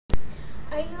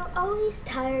Are you always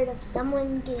tired of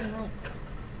someone getting like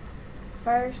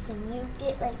first and you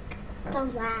get like the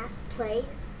last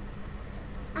place?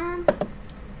 Well,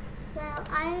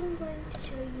 I'm going to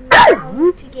show you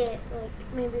how to get like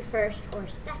maybe first or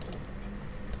second.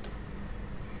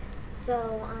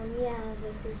 So, yeah,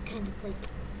 this is kind of like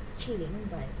cheating,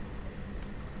 but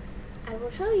I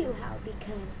will show you how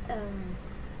because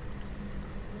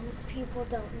most people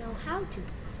don't know how to.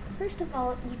 First of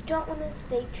all, you don't want to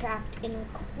stay trapped in a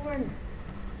corner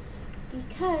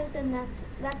because then that's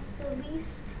the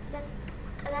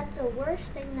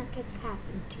worst thing that could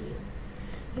happen to you.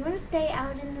 You want to stay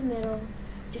out in the middle,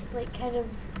 just like kind of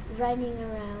running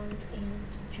around and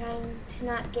trying to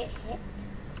not get hit.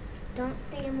 Don't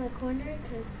stay in the corner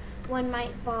because one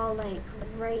might fall like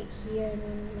right here and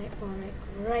one might fall like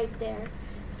right there.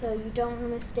 So you don't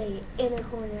want to stay in a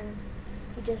corner.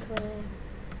 You just want to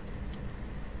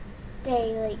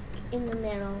stay like in the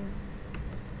middle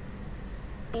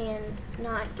and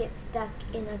not get stuck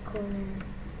in a corner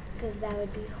because that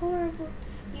would be horrible.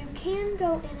 You can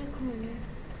go in a corner,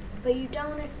 but you don't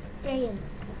want to stay in the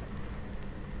corner.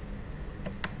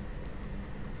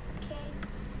 Okay?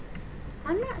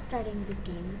 I'm not starting the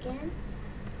game again.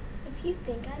 If you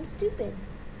think I'm stupid.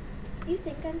 You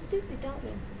think I'm stupid, don't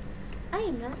you? I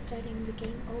am not starting the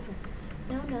game over.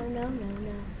 No, no, no, no,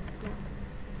 no, no.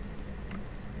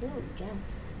 Ooh,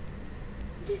 gems.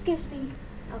 It just gives me...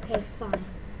 Okay, fine.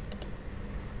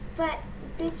 But,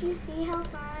 did you see how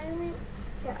far I went?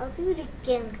 Here, I'll do it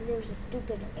again because there was a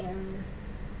stupid error.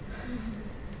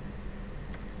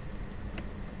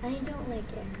 I don't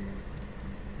like errors.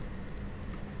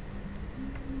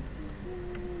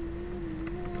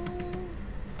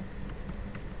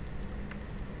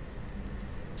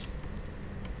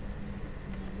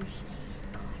 Never stay in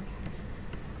corners.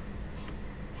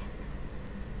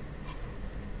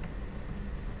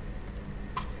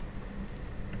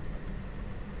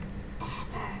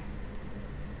 Ever.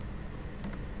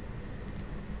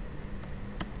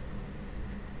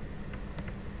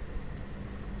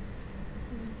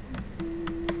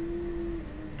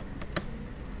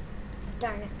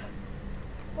 Darn it.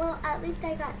 Well, at least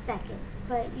I got second,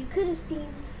 but you could have seen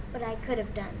what I could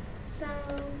have done. So,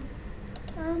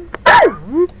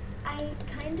 I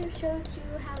kind of showed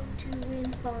you how to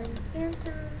win Falling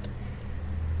Phantom,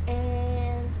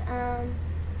 and,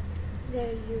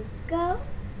 there you go.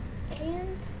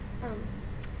 And,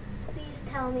 please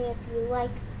tell me if you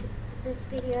liked this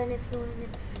video and if you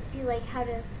want to see, like, how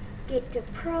to get to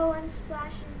pro on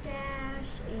Splash and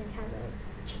Dash and how to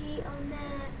cheat on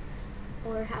that,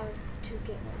 or how to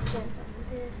get more gems on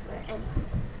this or anything.